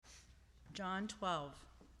John 12.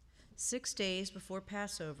 6 days before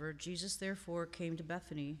Passover, Jesus therefore came to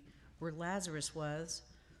Bethany, where Lazarus was,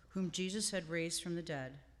 whom Jesus had raised from the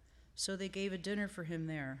dead. So they gave a dinner for him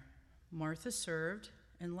there. Martha served,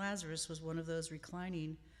 and Lazarus was one of those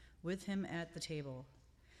reclining with him at the table.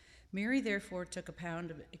 Mary therefore took a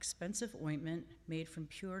pound of expensive ointment made from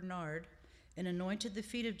pure nard, and anointed the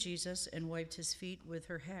feet of Jesus and wiped his feet with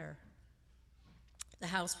her hair. The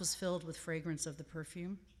house was filled with fragrance of the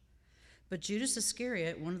perfume. But Judas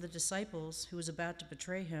Iscariot, one of the disciples who was about to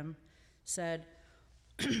betray him, said,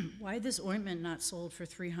 "Why this ointment not sold for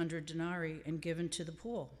 300 denarii and given to the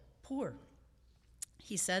poor?"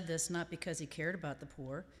 He said this not because he cared about the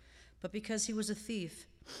poor, but because he was a thief,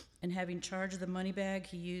 and having charge of the money bag,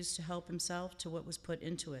 he used to help himself to what was put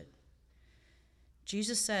into it.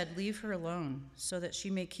 Jesus said, "Leave her alone, so that she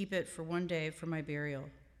may keep it for one day for my burial.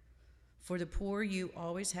 For the poor you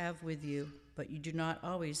always have with you, but you do not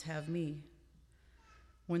always have me."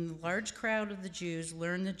 When the large crowd of the Jews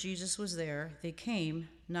learned that Jesus was there, they came,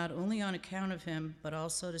 not only on account of him, but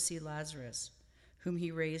also to see Lazarus, whom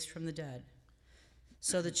he raised from the dead.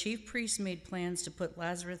 So the chief priests made plans to put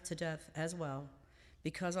Lazarus to death as well,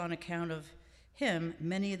 because on account of him,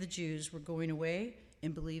 many of the Jews were going away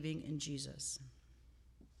and believing in Jesus.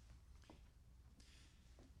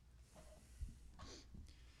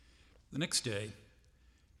 The next day,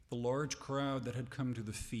 the large crowd that had come to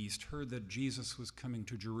the feast heard that Jesus was coming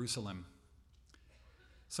to Jerusalem.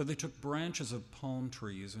 So they took branches of palm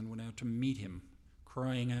trees and went out to meet him,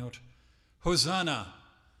 crying out, "Hosanna!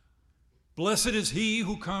 Blessed is he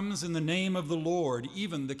who comes in the name of the Lord,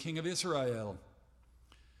 even the King of Israel."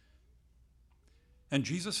 And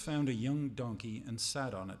Jesus found a young donkey and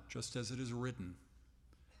sat on it, just as it is written,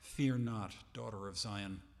 "Fear not, daughter of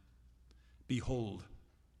Zion. Behold,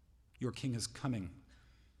 your king is coming,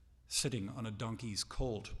 sitting on a donkey's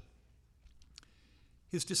colt."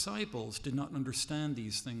 His disciples did not understand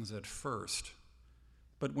these things at first,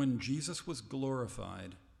 but when Jesus was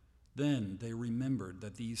glorified, then they remembered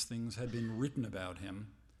that these things had been written about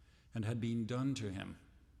him and had been done to him.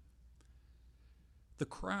 The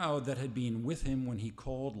crowd that had been with him when he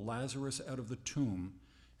called Lazarus out of the tomb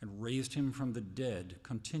and raised him from the dead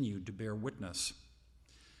continued to bear witness.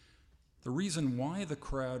 The reason why the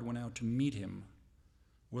crowd went out to meet him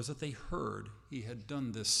was that they heard he had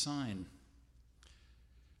done this sign.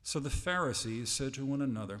 So the Pharisees said to one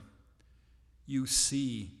another, "You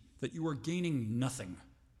see that you are gaining nothing.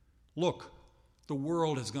 Look, the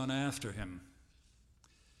world has gone after him."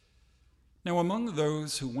 Now among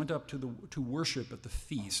those who went up to worship at the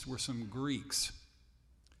feast were some Greeks.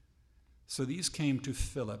 So these came to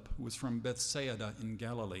Philip, who was from Bethsaida in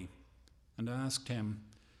Galilee, and asked him,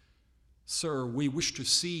 "Sir, we wish to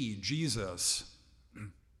see Jesus."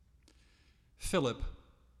 Philip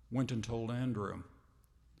went and told Andrew.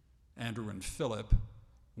 Andrew and Philip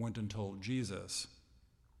went and told Jesus.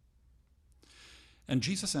 And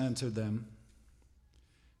Jesus answered them,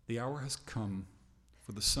 "The hour has come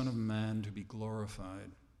for the Son of Man to be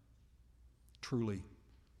glorified. Truly,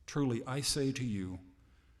 truly, I say to you,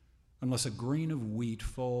 unless a grain of wheat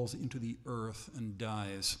falls into the earth and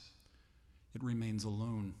dies, it remains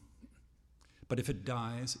alone. But if it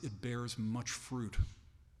dies, it bears much fruit.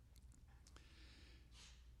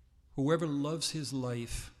 Whoever loves his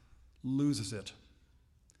life loses it,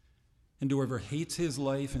 and whoever hates his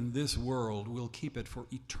life in this world will keep it for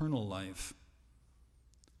eternal life.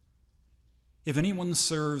 If anyone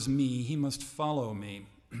serves me, he must follow me,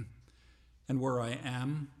 and where I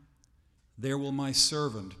am, there will my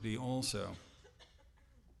servant be also.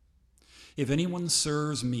 If anyone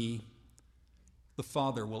serves me, the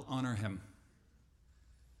Father will honor him."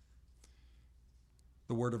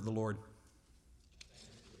 The word of the Lord.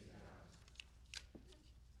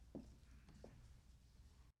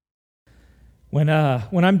 When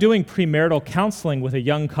I'm doing premarital counseling with a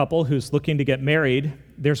young couple who's looking to get married,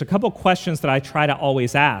 there's a couple questions that I try to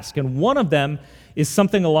always ask, and one of them is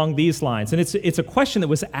something along these lines, and it's a question that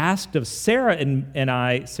was asked of Sarah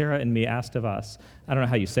and me, asked of us. I don't know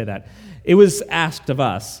how you say that. It was asked of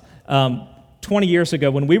us 20 years ago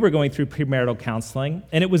when we were going through premarital counseling,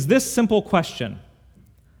 and it was this simple question: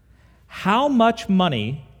 how much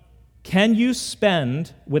money can you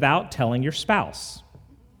spend without telling your spouse?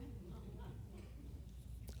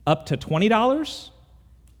 Up to $20?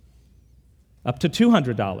 Up to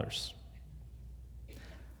 $200?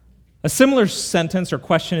 A similar sentence or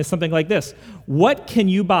question is something like this: what can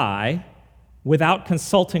you buy without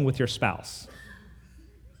consulting with your spouse?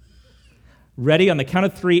 Ready? On the count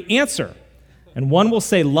of three, answer. And one will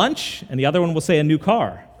say lunch, and the other one will say a new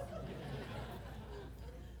car.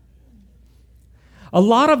 A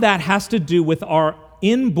lot of that has to do with our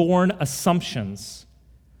inborn assumptions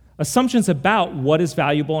about what is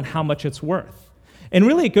valuable and how much it's worth. And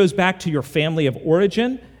really, it goes back to your family of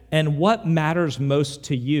origin and what matters most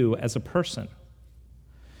to you as a person.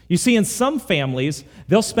 You see, in some families,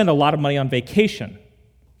 they'll spend a lot of money on vacation.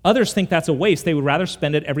 Others think that's a waste. They would rather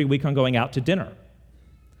spend it every week on going out to dinner.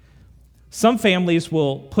 Some families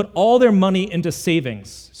will put all their money into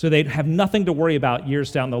savings so they'd have nothing to worry about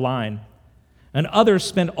years down the line. And others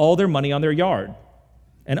spend all their money on their yard,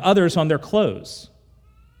 and others on their clothes.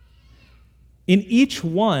 In each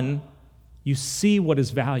one, you see what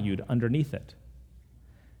is valued underneath it.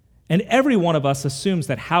 And every one of us assumes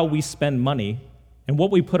that how we spend money and what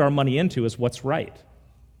we put our money into is what's right.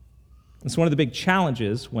 It's one of the big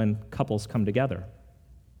challenges when couples come together.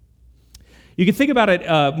 You can think about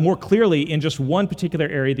it more clearly in just one particular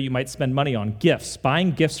area that you might spend money on: gifts,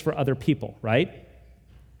 buying gifts for other people, right?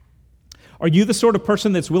 Are you the sort of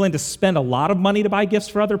person that's willing to spend a lot of money to buy gifts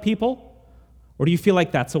for other people? Or do you feel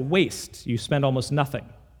like that's a waste? You spend almost nothing.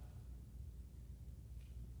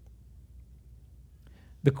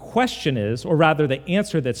 The question is, or rather the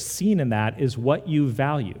answer that's seen in that, is what you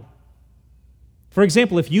value. For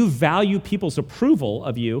example, if you value people's approval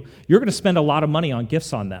of you, you're going to spend a lot of money on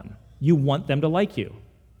gifts on them. You want them to like you.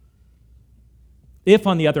 If,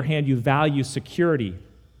 on the other hand, you value security,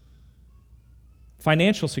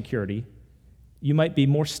 financial security, you might be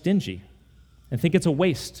more stingy and think it's a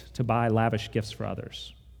waste to buy lavish gifts for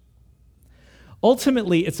others.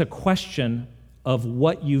 Ultimately, it's a question of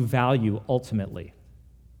what you value ultimately.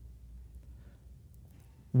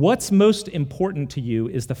 What's most important to you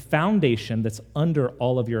is the foundation that's under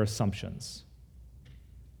all of your assumptions.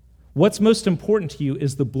 What's most important to you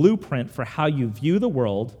is the blueprint for how you view the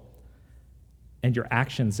world and your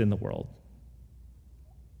actions in the world.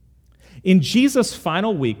 In Jesus'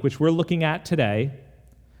 final week, which we're looking at today,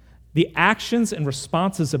 the actions and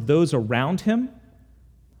responses of those around him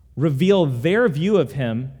reveal their view of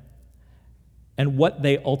him and what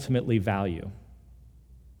they ultimately value.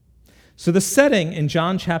 So the setting in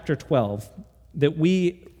John chapter 12 that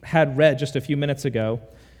we had read just a few minutes ago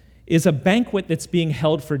is a banquet that's being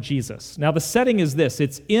held for Jesus. Now the setting is this: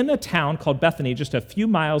 it's in a town called Bethany, just a few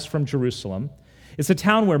miles from Jerusalem. It's a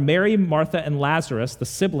town where Mary, Martha, and Lazarus, the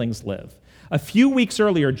siblings, live. A few weeks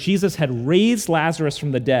earlier, Jesus had raised Lazarus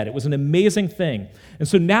from the dead. It was an amazing thing. And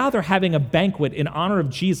so now they're having a banquet in honor of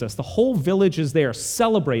Jesus. The whole village is there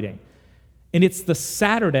celebrating. And it's the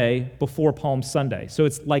Saturday before Palm Sunday. So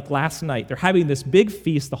it's like last night. They're having this big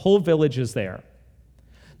feast. The whole village is there.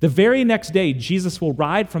 The very next day, Jesus will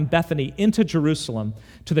ride from Bethany into Jerusalem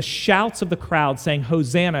to the shouts of the crowd saying,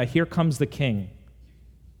 "Hosanna, here comes the King."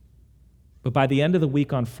 But by the end of the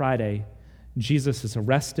week on Friday, Jesus is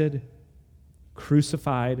arrested,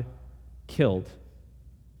 crucified, killed,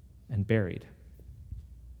 and buried.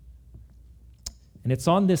 And it's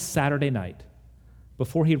on this Saturday night,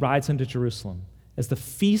 before he rides into Jerusalem, as the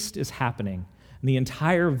feast is happening and the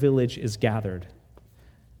entire village is gathered,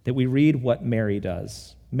 that we read what Mary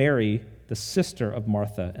does. Mary, the sister of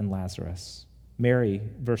Martha and Lazarus. Mary,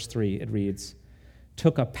 verse 3, it reads,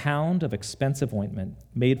 took a pound of expensive ointment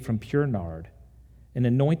made from pure nard and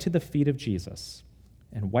anointed the feet of Jesus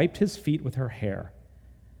and wiped his feet with her hair.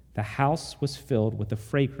 The house was filled with the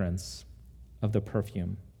fragrance of the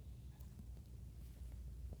perfume.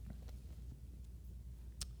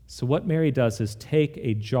 So what Mary does is take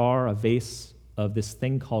a vase of this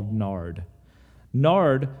thing called nard.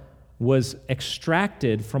 Nard was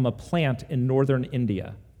extracted from a plant in northern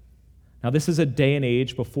India. Now, this is a day and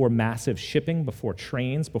age before massive shipping, before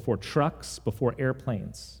trains, before trucks, before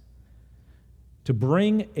airplanes. To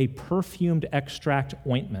bring a perfumed extract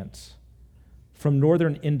ointment from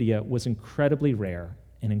northern India was incredibly rare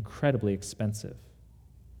and incredibly expensive.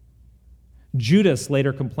 Judas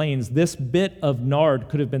later complains this bit of nard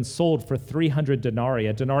could have been sold for 300 denarii.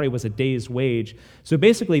 A denarii was a day's wage. So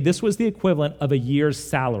basically, this was the equivalent of a year's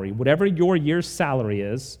salary. Whatever your year's salary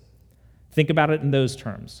is, think about it in those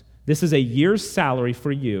terms. This is a year's salary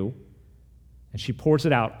for you, and she pours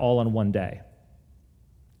it out all in one day.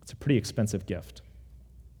 It's a pretty expensive gift.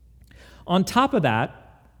 On top of that,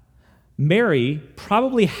 Mary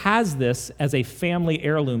probably has this as a family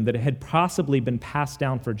heirloom that had possibly been passed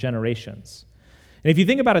down for generations. And if you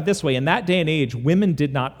think about it this way, in that day and age, women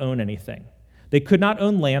did not own anything. They could not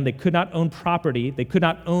own land, they could not own property, they could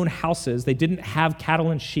not own houses, they didn't have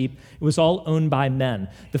cattle and sheep. It was all owned by men.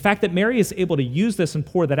 The fact that Mary is able to use this and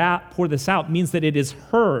pour this out means that it is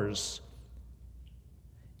hers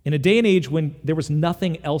in a day and age when there was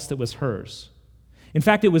nothing else that was hers. In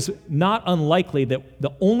fact, it was not unlikely that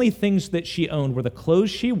the only things that she owned were the clothes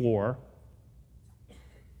she wore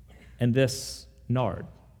and this nard.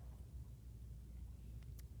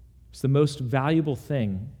 It's the most valuable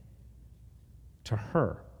thing to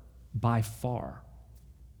her by far.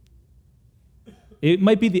 It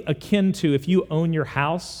might be akin to if you own your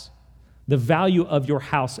house, the value of your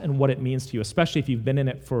house and what it means to you, especially if you've been in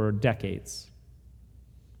it for decades.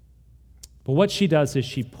 But what she does is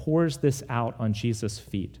she pours this out on Jesus'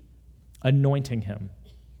 feet, anointing him.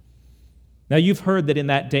 Now, you've heard that in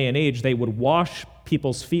that day and age, they would wash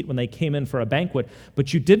people's feet when they came in for a banquet,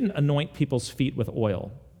 but you didn't anoint people's feet with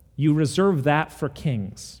oil. You reserved that for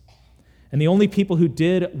kings. And the only people who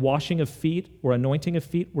did washing of feet or anointing of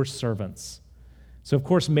feet were servants. So, of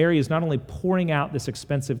course, Mary is not only pouring out this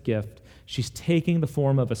expensive gift, she's taking the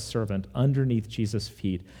form of a servant underneath Jesus'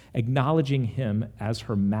 feet, acknowledging him as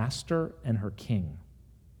her master and her king.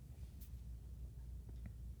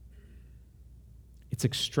 It's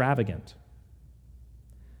extravagant.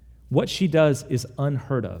 What she does is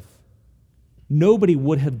unheard of. Nobody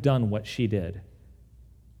would have done what she did.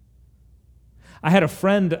 I had a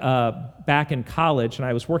friend back in college, and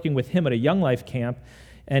I was working with him at a Young Life camp,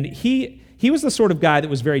 and he was the sort of guy that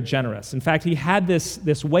was very generous. In fact, he had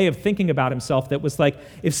this way of thinking about himself that was like,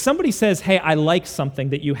 if somebody says, hey, I like something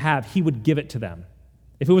that you have, he would give it to them.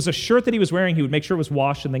 If it was a shirt that he was wearing, he would make sure it was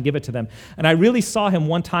washed and then give it to them. And I really saw him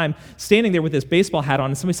one time standing there with his baseball hat on,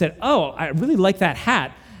 and somebody said, oh, I really like that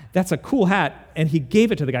hat. That's a cool hat. And he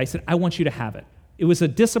gave it to the guy. He said, I want you to have it. It was a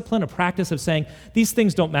discipline, a practice of saying, these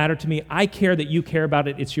things don't matter to me. I care that you care about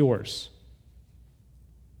it. It's yours.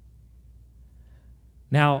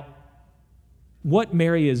 Now, what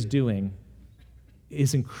Mary is doing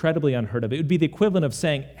is incredibly unheard of. It would be the equivalent of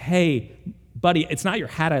saying, hey, buddy, it's not your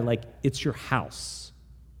hat I like, it's your house.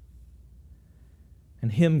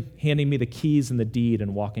 And him handing me the keys and the deed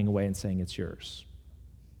and walking away and saying it's yours.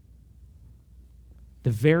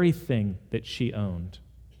 The very thing that she owned,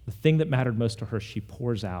 the thing that mattered most to her, she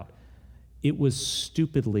pours out. It was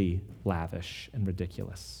stupidly lavish and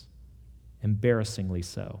ridiculous, embarrassingly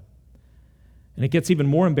so. And it gets even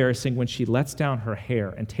more embarrassing when she lets down her hair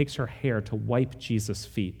and takes her hair to wipe Jesus'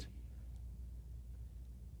 feet.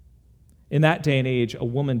 In that day and age, a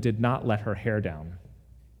woman did not let her hair down.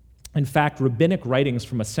 In fact, rabbinic writings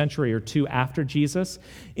from a century or two after Jesus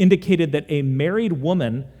indicated that a married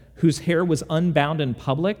woman whose hair was unbound in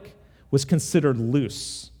public was considered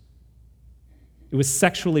loose. It was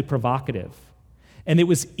sexually provocative. And it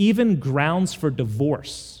was even grounds for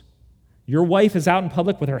divorce. Your wife is out in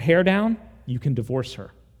public with her hair down, you can divorce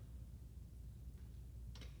her.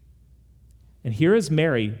 And here is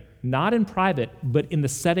Mary, not in private, but in the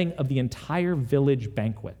setting of the entire village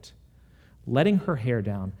banquet, letting her hair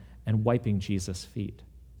down and wiping Jesus' feet.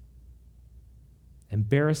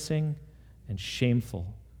 Embarrassing and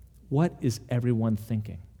shameful. What is everyone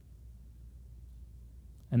thinking?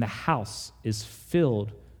 And the house is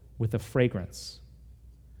filled with a fragrance.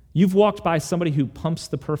 You've walked by somebody who pumps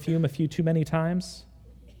the perfume a few too many times.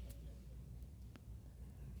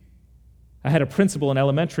 I had a principal in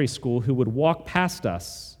elementary school who would walk past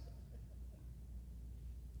us,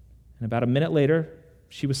 and about a minute later,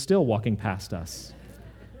 she was still walking past us.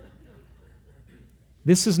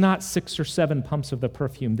 This is not 6 or 7 pumps of the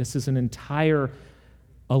perfume. This is an entire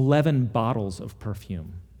 11 bottles of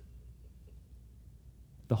perfume.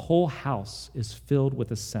 The whole house is filled with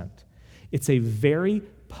a scent. It's a very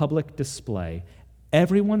public display.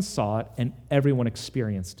 Everyone saw it and everyone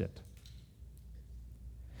experienced it.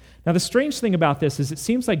 Now, the strange thing about this is it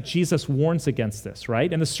seems like Jesus warns against this,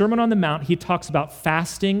 right? In the Sermon on the Mount, he talks about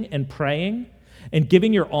fasting and praying and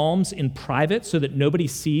giving your alms in private so that nobody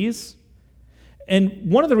sees.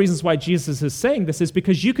 And one of the reasons why Jesus is saying this is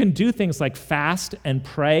because you can do things like fast and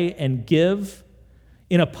pray and give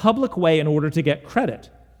in a public way in order to get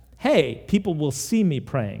credit. Hey, people will see me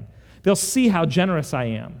praying. They'll see how generous I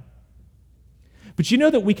am. But you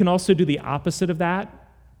know that we can also do the opposite of that?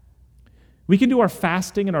 We can do our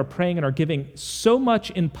fasting and our praying and our giving so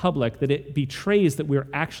much in public that it betrays that we're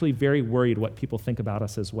actually very worried what people think about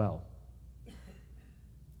us as well.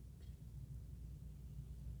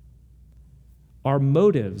 Our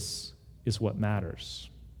motives is what matters.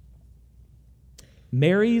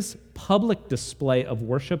 Mary's public display of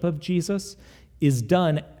worship of Jesus is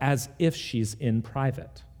done as if she's in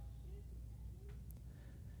private.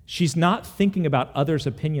 She's not thinking about others'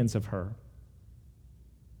 opinions of her.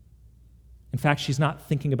 In fact, she's not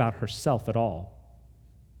thinking about herself at all.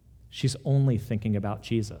 She's only thinking about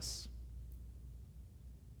Jesus.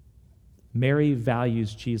 Mary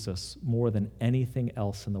values Jesus more than anything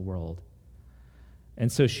else in the world.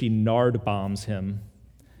 And so she nard bombs him,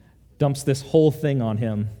 dumps this whole thing on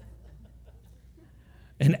him.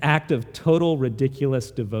 an act of total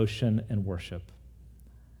ridiculous devotion and worship.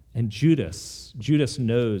 And Judas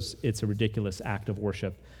knows it's a ridiculous act of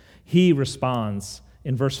worship. He responds.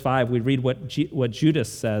 In verse 5, we read what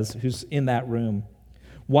Judas says, who's in that room.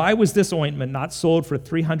 Why was this ointment not sold for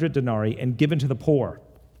 300 denarii and given to the poor?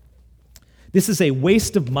 This is a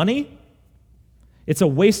waste of money. It's a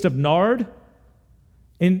waste of nard.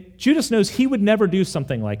 And Judas knows he would never do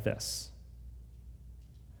something like this.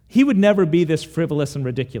 He would never be this frivolous and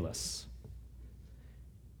ridiculous.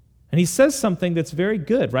 And he says something that's very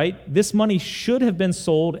good, right? This money should have been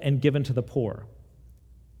sold and given to the poor.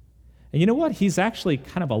 And you know what? He's actually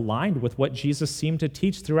kind of aligned with what Jesus seemed to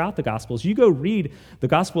teach throughout the Gospels. You go read the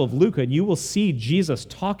Gospel of Luke, and you will see Jesus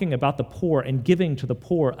talking about the poor and giving to the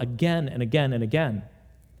poor again and again and again.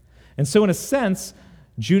 And so in a sense,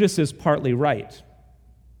 Judas is partly right.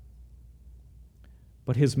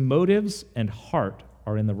 But his motives and heart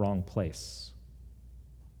are in the wrong place.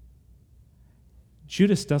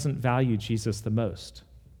 Judas doesn't value Jesus the most.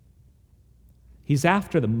 He's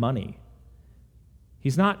after the money.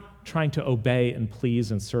 He's not trying to obey and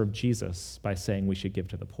please and serve Jesus by saying we should give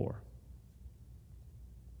to the poor.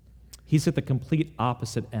 He's at the complete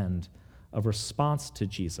opposite end of response to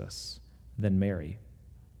Jesus than Mary.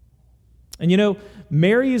 And you know,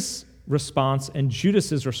 Mary's response and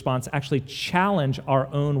Judas's response actually challenge our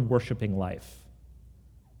own worshiping life.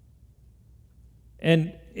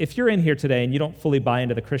 And if you're in here today and you don't fully buy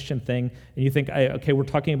into the Christian thing, and you think, okay, we're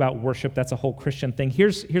talking about worship, that's a whole Christian thing,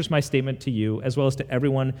 here's my statement to you, as well as to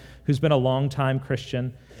everyone who's been a long-time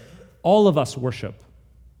Christian. All of us worship.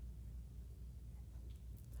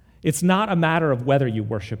 It's not a matter of whether you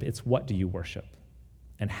worship, it's what do you worship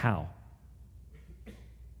and how.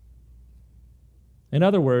 In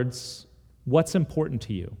other words, what's important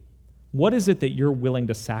to you? What is it that you're willing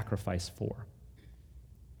to sacrifice for?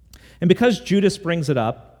 And because Judas brings it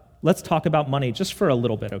up, let's talk about money just for a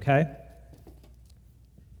little bit, okay?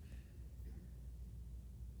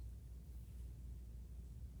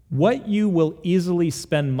 What you will easily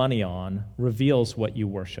spend money on reveals what you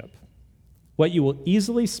worship. What you will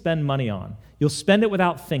easily spend money on, you'll spend it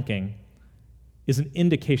without thinking, is an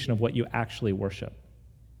indication of what you actually worship.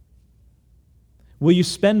 Will you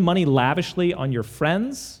spend money lavishly on your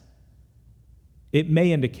friends? It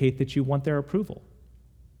may indicate that you want their approval.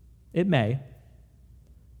 It may.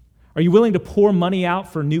 Are you willing to pour money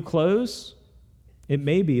out for new clothes? It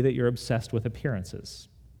may be that you're obsessed with appearances.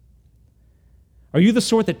 Are you the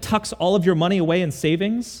sort that tucks all of your money away in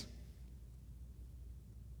savings?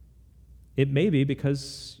 It may be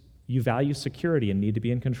because you value security and need to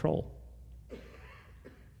be in control.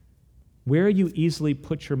 Where you easily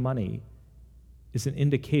put your money is an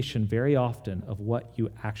indication very often of what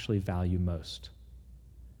you actually value most.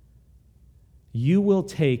 You will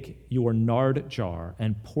take your nard jar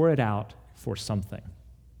and pour it out for something,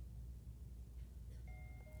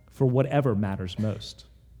 for whatever matters most.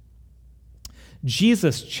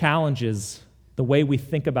 Jesus challenges the way we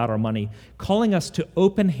think about our money, calling us to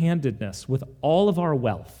open-handedness with all of our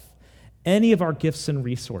wealth, any of our gifts and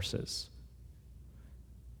resources.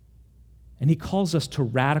 And he calls us to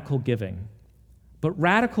radical giving. But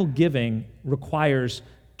radical giving requires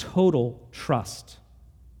total trust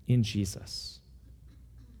in Jesus.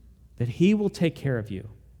 That he will take care of you.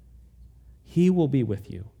 He will be with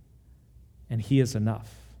you. And he is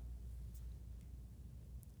enough.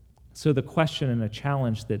 So the question and a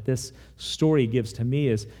challenge that this story gives to me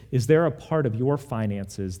is there a part of your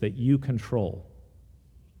finances that you control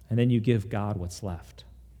and then you give God what's left?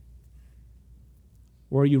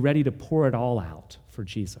 Or are you ready to pour it all out for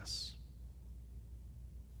Jesus?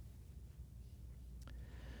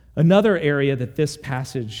 Another area that this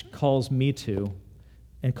passage calls me to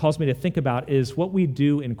and calls me to think about is what we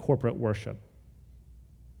do in corporate worship.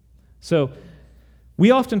 So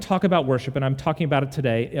we often talk about worship, and I'm talking about it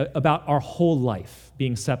today, about our whole life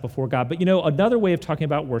being set before God. But you know, another way of talking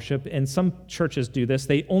about worship, and some churches do this,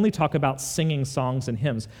 they only talk about singing songs and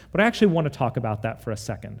hymns. But I actually want to talk about that for a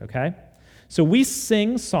second, okay? So we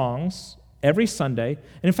sing songs every Sunday,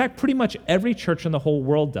 and in fact, pretty much every church in the whole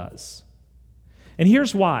world does. And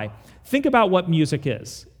here's why. Think about what music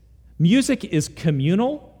is. Music is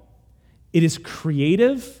communal, it is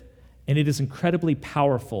creative, and it is incredibly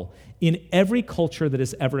powerful in every culture that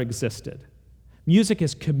has ever existed. Music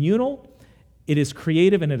is communal, it is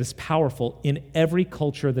creative, and it is powerful in every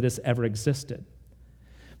culture that has ever existed.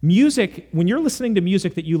 Music, when you're listening to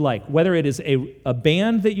music that you like, whether it is a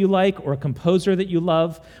band that you like or a composer that you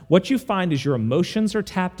love, what you find is your emotions are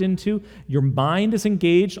tapped into, your mind is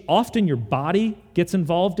engaged, often your body gets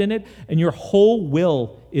involved in it, and your whole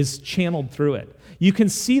will is channeled through it. You can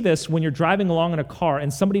see this when you're driving along in a car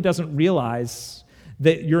and somebody doesn't realize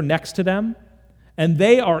that you're next to them, and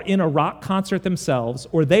they are in a rock concert themselves,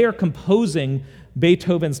 or they are composing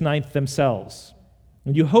Beethoven's Ninth themselves.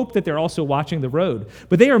 And you hope that they're also watching the road,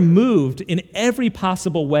 but they are moved in every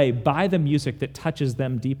possible way by the music that touches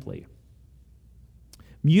them deeply.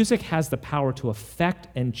 Music has the power to affect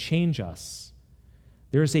and change us.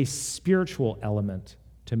 There is a spiritual element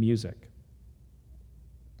to music.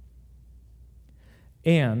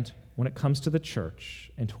 And when it comes to the church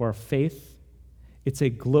and to our faith, it's a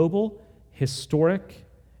global, historic,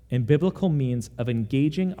 and biblical means of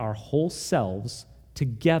engaging our whole selves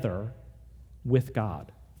together with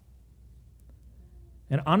God.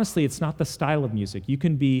 And honestly, it's not the style of music. You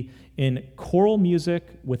can be in choral music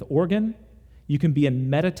with organ, you can be in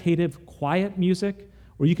meditative, quiet music,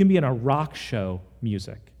 or you can be in a rock show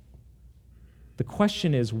music. The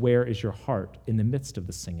question is, where is your heart in the midst of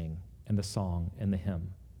the singing and the song and the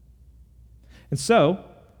hymn? And so,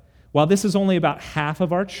 while this is only about half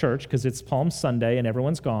of our church, because it's Palm Sunday and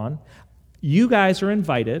everyone's gone, you guys are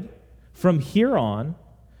invited from here on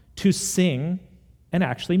to sing and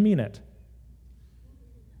actually mean it.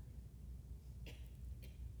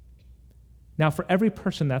 Now, for every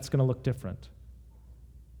person, that's going to look different.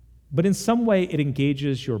 But in some way, it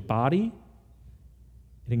engages your body,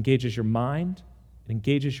 it engages your mind, it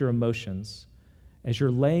engages your emotions as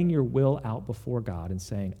you're laying your will out before God and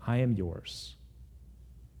saying, I am yours.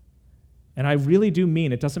 And I really do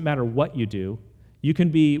mean it doesn't matter what you do. You can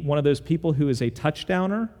be one of those people who is a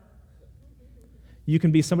touchdowner. You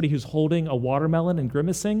can be somebody who's holding a watermelon and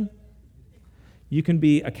grimacing. You can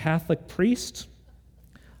be a Catholic priest,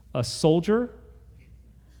 a soldier.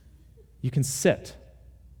 You can sit.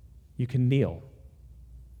 You can kneel.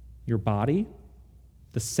 Your body,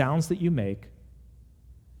 the sounds that you make,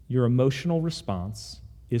 your emotional response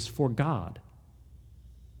is for God.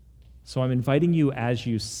 So I'm inviting you as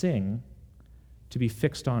you sing to be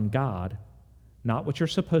fixed on God, not what you're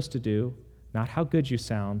supposed to do, not how good you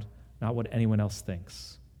sound, not what anyone else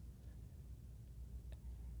thinks.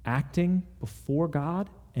 Acting before God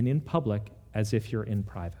and in public as if you're in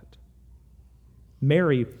private.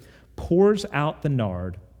 Mary pours out the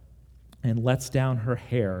nard and lets down her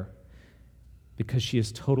hair because she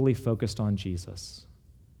is totally focused on Jesus.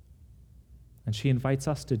 And she invites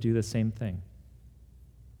us to do the same thing.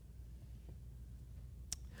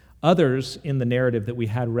 Others in the narrative that we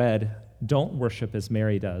had read don't worship as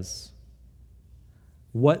Mary does.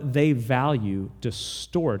 What they value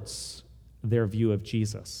distorts their view of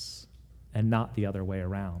Jesus and not the other way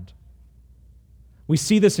around. We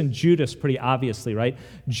see this in Judas pretty obviously, right?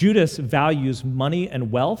 Judas values money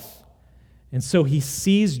and wealth, and so he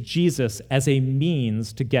sees Jesus as a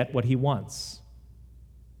means to get what he wants.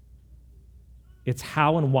 It's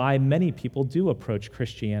how and why many people do approach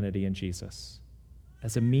Christianity and Jesus,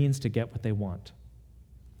 as a means to get what they want.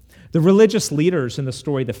 The religious leaders in the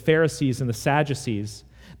story, the Pharisees and the Sadducees,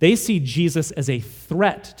 they see Jesus as a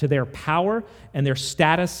threat to their power and their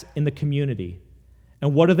status in the community.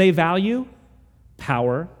 And what do they value?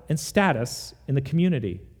 Power and status in the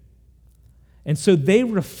community. And so they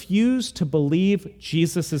refuse to believe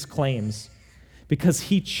Jesus' claims because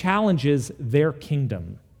he challenges their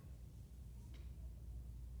kingdom.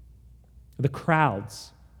 The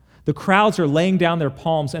crowds are laying down their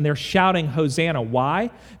palms and they're shouting, Hosanna.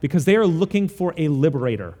 Why? Because they are looking for a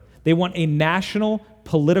liberator. They want a national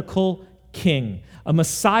political king, a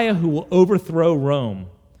Messiah who will overthrow Rome.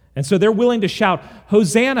 And so they're willing to shout,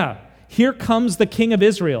 Hosanna, here comes the King of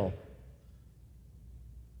Israel.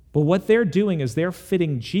 But what they're doing is they're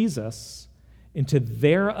fitting Jesus into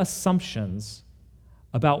their assumptions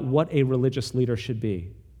about what a religious leader should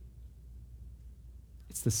be.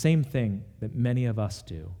 It's the same thing that many of us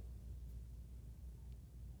do.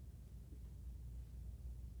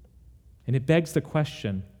 And it begs the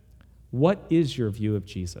question, what is your view of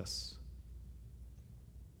Jesus?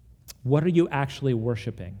 What are you actually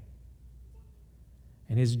worshiping?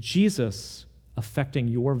 And is Jesus affecting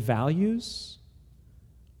your values?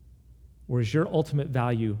 Or is your ultimate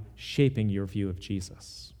value shaping your view of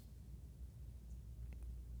Jesus?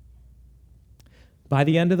 By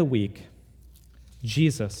the end of the week,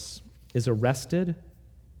 Jesus is arrested,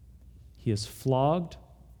 he is flogged,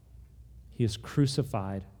 he is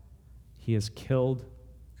crucified, he is killed,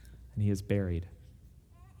 and he is buried.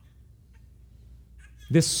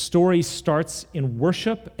 This story starts in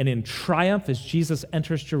worship and in triumph as Jesus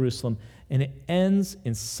enters Jerusalem, and it ends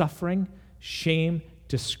in suffering, shame,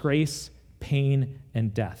 disgrace, pain,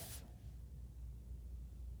 and death.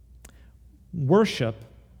 Worship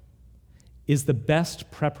is the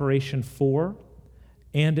best preparation for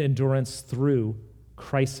and endurance through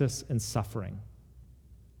crisis, and suffering.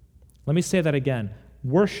 Let me say that again.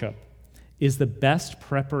 Worship is the best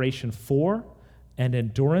preparation for and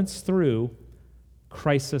endurance through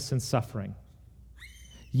crisis and suffering.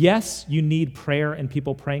 Yes, you need prayer and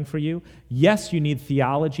people praying for you. Yes, you need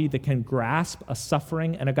theology that can grasp a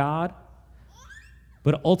suffering and a God.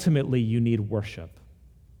 But ultimately, you need worship.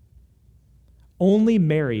 Only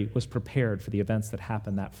Mary was prepared for the events that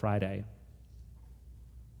happened that Friday.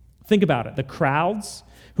 Think about it. The crowds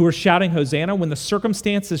who were shouting Hosanna, when the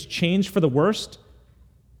circumstances change for the worst,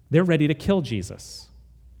 they're ready to kill Jesus.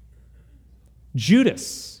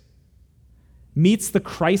 Judas meets the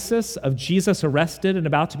crisis of Jesus arrested and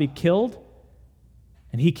about to be killed,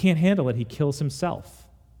 and he can't handle it. He kills himself.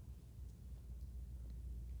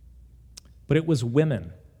 But it was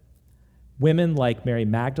women like Mary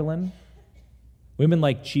Magdalene, women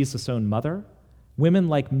like Jesus' own mother, women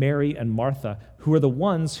like Mary and Martha, who are the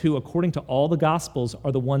ones who, according to all the Gospels,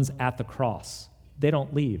 are the ones at the cross. They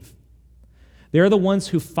don't leave. They're the ones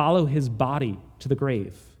who follow his body to the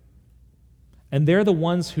grave. And they're the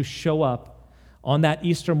ones who show up on that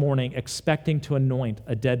Easter morning expecting to anoint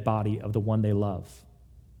a dead body of the one they love.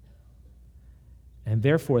 And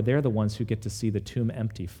therefore, they're the ones who get to see the tomb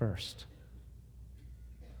empty first.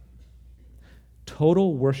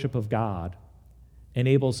 Total worship of God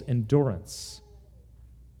enables endurance.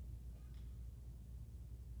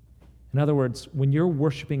 In other words, when you're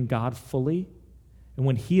worshiping God fully, and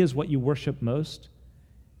when he is what you worship most,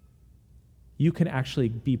 you can actually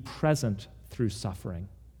be present through suffering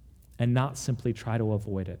and not simply try to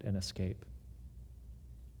avoid it and escape.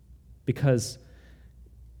 Because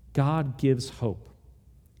God gives hope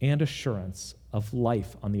and assurance of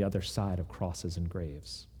life on the other side of crosses and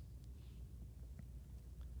graves.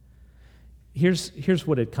 Here's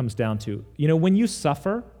what it comes down to. When you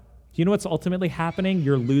suffer, do you know what's ultimately happening?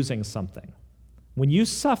 You're losing something. When you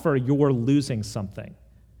suffer, you're losing something.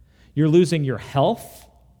 You're losing your health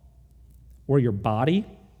or your body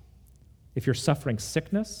if you're suffering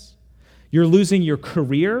sickness. You're losing your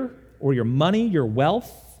career or your money, your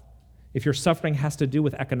wealth, if your suffering has to do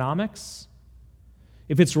with economics.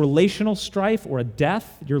 If it's relational strife or a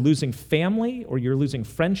death, you're losing family or you're losing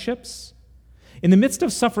friendships. In the midst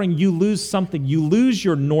of suffering, you lose something. You lose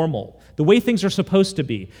your normal, the way things are supposed to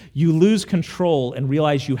be. You lose control and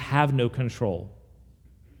realize you have no control.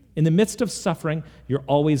 In the midst of suffering, you're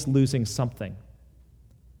always losing something.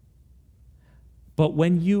 But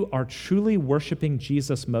when you are truly worshiping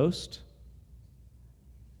Jesus most,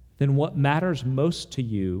 then what matters most to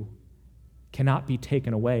you cannot be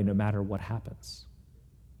taken away no matter what happens.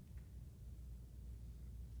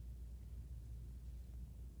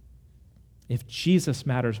 If Jesus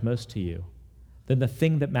matters most to you, then the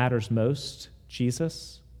thing that matters most,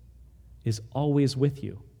 Jesus, is always with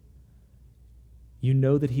you. You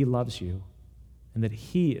know that he loves you and that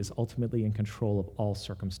he is ultimately in control of all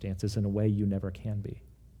circumstances in a way you never can be.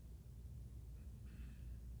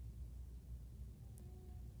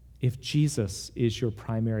 If Jesus is your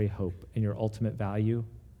primary hope and your ultimate value,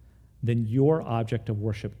 then your object of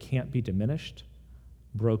worship can't be diminished,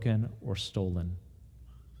 broken, or stolen.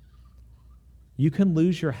 You can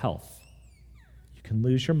lose your health. You can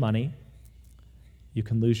lose your money. You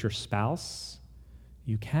can lose your spouse.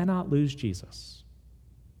 You cannot lose Jesus.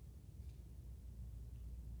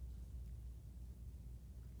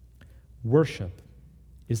 Worship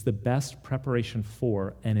is the best preparation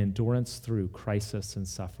for and endurance through crisis and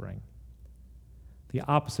suffering. The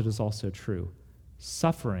opposite is also true.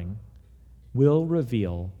 Suffering will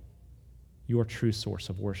reveal your true source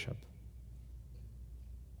of worship.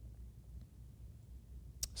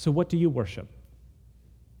 So what do you worship?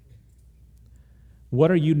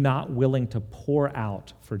 What are you not willing to pour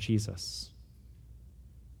out for Jesus?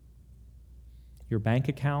 Your bank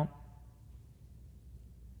account?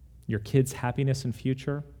 Your kids' happiness and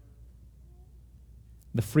future?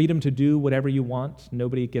 The freedom to do whatever you want,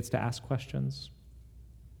 nobody gets to ask questions?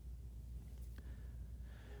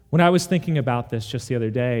 When I was thinking about this just the other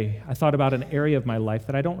day, I thought about an area of my life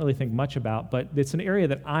that I don't really think much about, but it's an area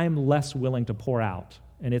that I'm less willing to pour out,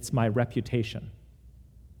 and it's my reputation.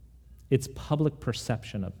 It's public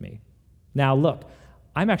perception of me. Now, look,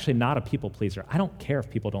 I'm actually not a people pleaser. I don't care if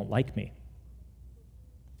people don't like me.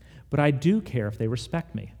 But I do care if they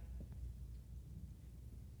respect me.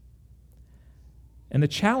 And the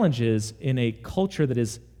challenge is, in a culture that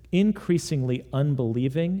is increasingly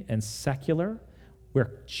unbelieving and secular,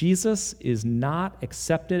 where Jesus is not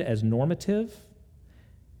accepted as normative,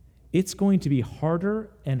 it's going to be harder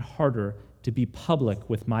and harder to be public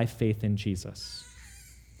with my faith in Jesus.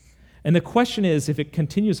 And the question is, if it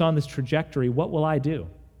continues on this trajectory, what will I do?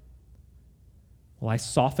 Will I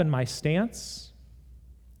soften my stance?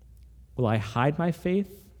 Will I hide my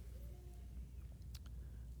faith?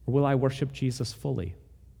 Or will I worship Jesus fully?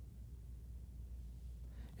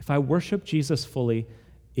 If I worship Jesus fully,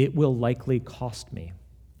 it will likely cost me.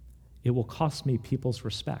 It will cost me people's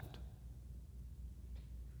respect.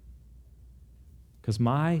 Because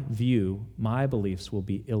my view, my beliefs will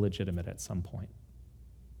be illegitimate at some point.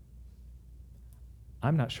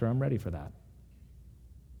 I'm not sure I'm ready for that.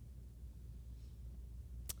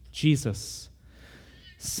 Jesus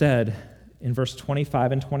said in verse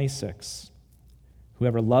 25 and 26,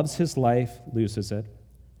 "Whoever loves his life loses it.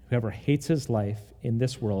 Whoever hates his life in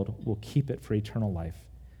this world will keep it for eternal life.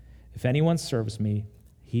 If anyone serves me,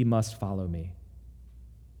 he must follow me."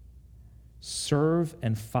 Serve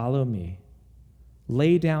and follow me.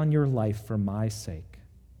 Lay down your life for my sake.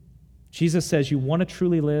 Jesus says, you want to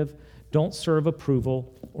truly live, don't serve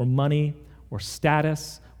approval or money or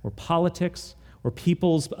status or politics or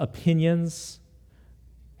people's opinions.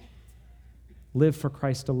 Live for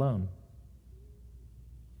Christ alone.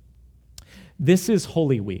 This is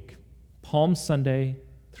Holy Week, Palm Sunday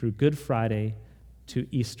through Good Friday to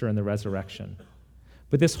Easter and the resurrection.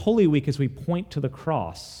 But this Holy Week, as we point to the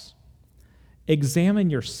cross, examine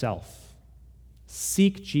yourself.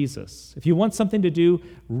 Seek Jesus. If you want something to do,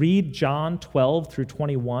 read John 12 through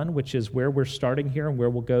 21, which is where we're starting here and where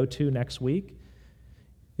we'll go to next week.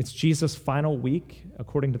 It's Jesus' final week,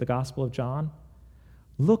 according to the Gospel of John.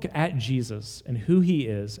 Look at Jesus and who he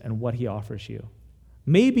is and what he offers you.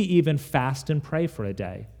 Maybe even fast and pray for a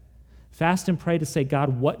day. Fast and pray to say,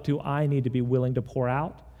 God, what do I need to be willing to pour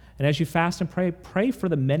out? And as you fast and pray, pray for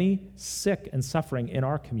the many sick and suffering in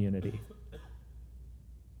our community.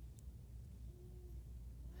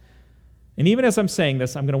 And even as I'm saying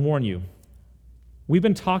this, I'm going to warn you. We've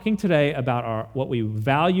been talking today about what we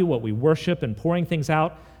value, what we worship, and pouring things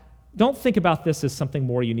out. Don't think about this as something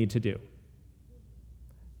more you need to do.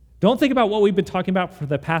 Don't think about what we've been talking about for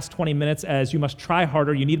the past 20 minutes as you must try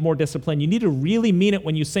harder, you need more discipline, you need to really mean it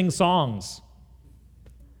when you sing songs.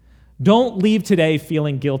 Don't leave today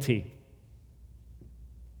feeling guilty.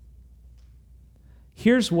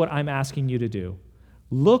 Here's what I'm asking you to do.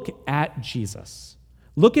 Look at Jesus.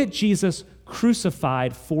 Look at Jesus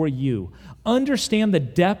crucified for you. Understand the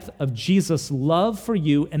depth of Jesus' love for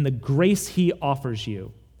you and the grace he offers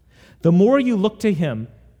you. The more you look to him,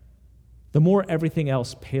 the more everything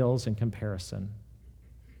else pales in comparison.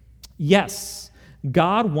 Yes,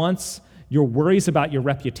 God wants your worries about your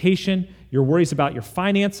reputation, your worries about your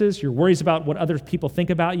finances, your worries about what other people think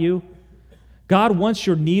about you. God wants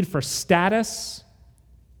your need for status,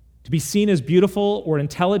 to be seen as beautiful or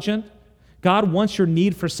intelligent. God wants your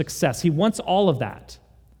need for success. He wants all of that.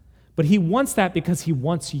 But he wants that because he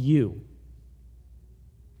wants you.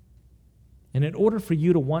 And in order for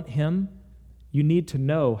you to want him, you need to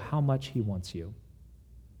know how much he wants you.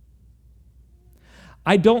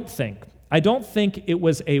 I don't think it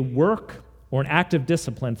was a work or an act of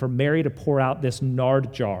discipline for Mary to pour out this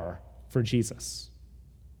nard jar for Jesus.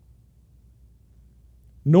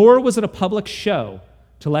 Nor was it a public show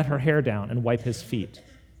to let her hair down and wipe his feet.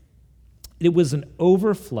 It was an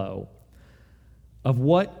overflow of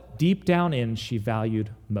what deep down in she valued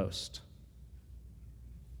most.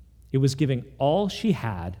 It was giving all she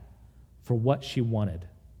had for what she wanted.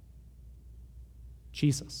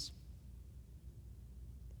 Jesus.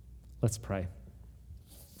 Let's pray.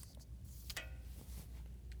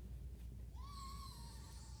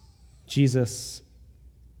 Jesus,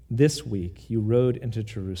 this week you rode into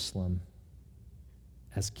Jerusalem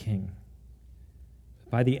as king.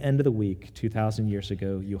 By the end of the week, 2,000 years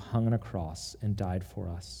ago, you hung on a cross and died for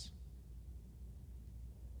us.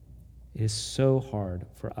 It is so hard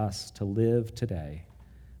for us to live today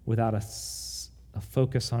without a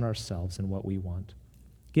focus on ourselves and what we want.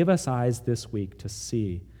 Give us eyes this week to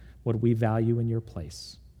see what we value in your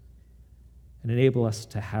place and enable us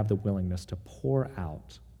to have the willingness to pour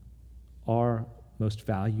out our most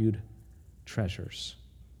valued treasures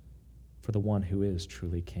for the one who is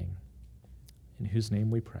truly King. In whose name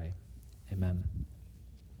we pray. Amen.